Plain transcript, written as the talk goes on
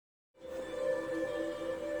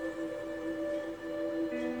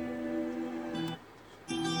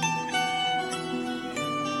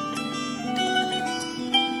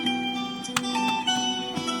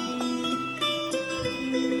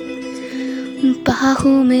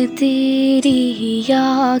बाहों में तेरी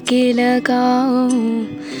आके लगाऊं,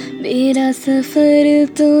 मेरा सफर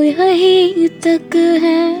तो यहीं तक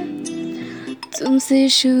है। तुमसे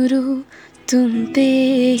शुरू तुम पे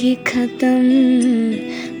ही खत्म,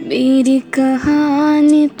 मेरी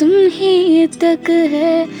कहानी तुम ही तक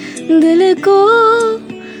है। दिल को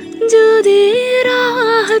जो दे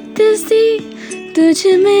राहत सी तुझ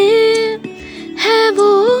में है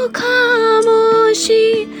वो खामोशी।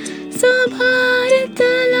 संभार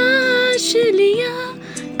तलाश लिया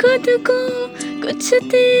खुद को, कुछ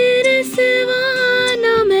तेरे सिवा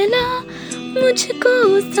न मिला मुझको।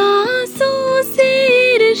 सांसों से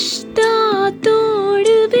रिश्ता तोड़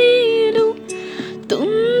भी लूं,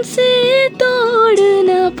 तुमसे तोड़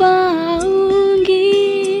न पाऊंगी।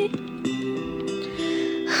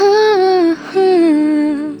 हाँ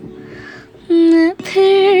हाँ, मैं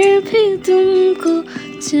फिर भी तुमको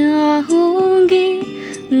चाहूंगी,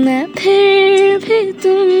 मैं फिर भी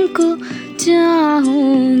तुमको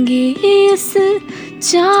चाहूंगी। इस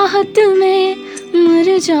चाहत में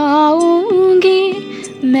मर जाऊंगी,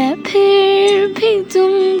 मैं फिर भी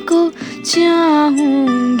तुमको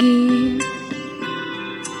चाहूंगी।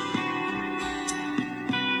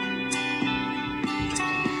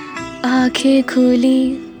 आंखें खुली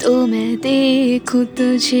तो मैं देखूं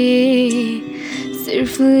तुझे,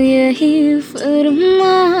 सिर्फ यही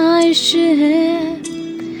फरमाइश है।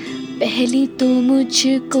 पहली तो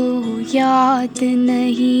मुझको याद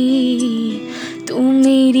नहीं, तू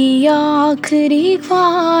मेरी आखिरी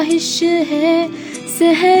ख्वाहिश है।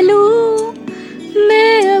 सह लूं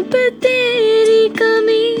मैं अब तेरी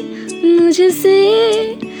कमी, मुझसे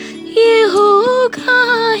ये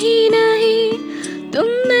होगा ही नहीं। तुम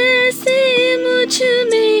में से मुझ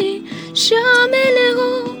में शामिल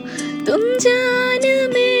हो, तुम जान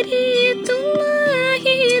मेरी तुम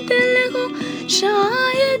ही दिल हो।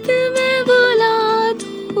 शायद मैं बुला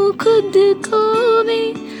दूँ खुद को भी,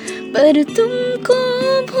 पर तुमको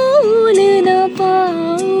भूल न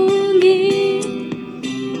पाऊंगी।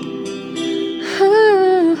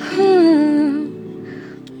 हाँ हाँ,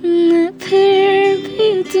 मैं फिर भी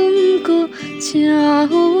तुमको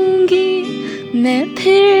चाहूंगी, मैं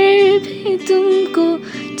फिर भी तुमको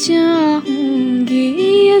चाहूंगी।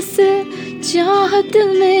 इस चाहत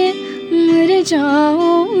में मर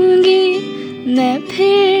जाऊंगी, मैं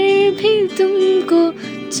फिर भी तुमको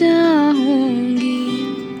चाहूंगी।